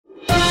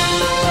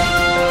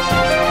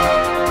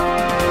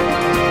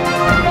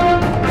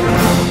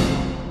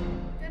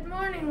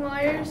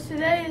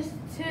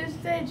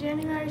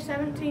January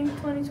 17,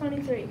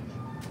 2023.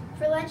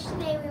 For lunch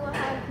today, we will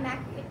have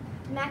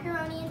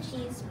macaroni and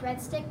cheese,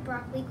 breadstick,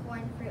 broccoli,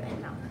 corn, fruit,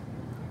 and milk.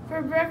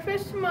 For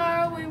breakfast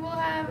tomorrow, we will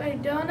have a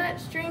donut,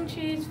 string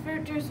cheese,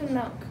 fruit juice, and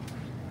milk.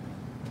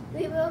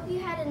 We hope you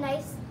had a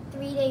nice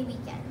 3-day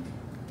weekend.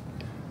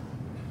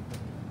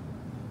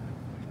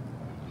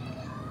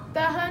 The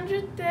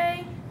 100th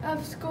day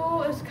of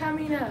school is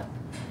coming up.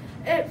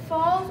 It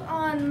falls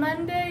on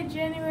Monday,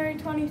 January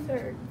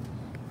 23rd.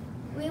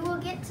 We will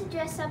get to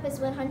dress up as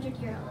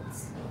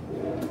 100-year-olds.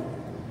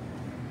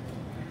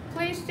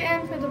 Please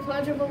stand for the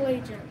Pledge of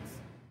Allegiance.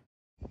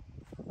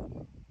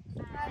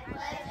 I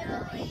pledge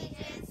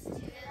allegiance to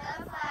the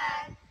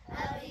flag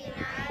of the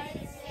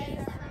United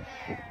States of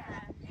America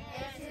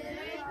and to the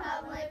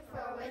republic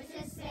for which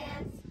it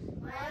stands,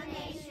 one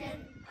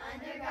nation,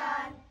 under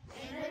God,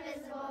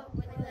 indivisible,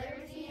 with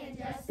liberty and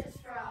justice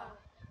for all.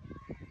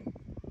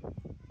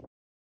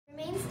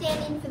 Remain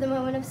standing for the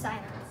moment of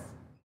silence.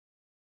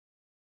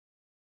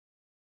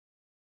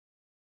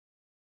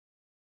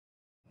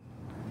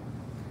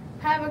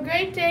 Have a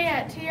great day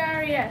at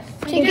TRES.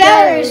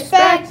 Together,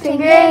 respect, and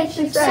great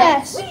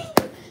success.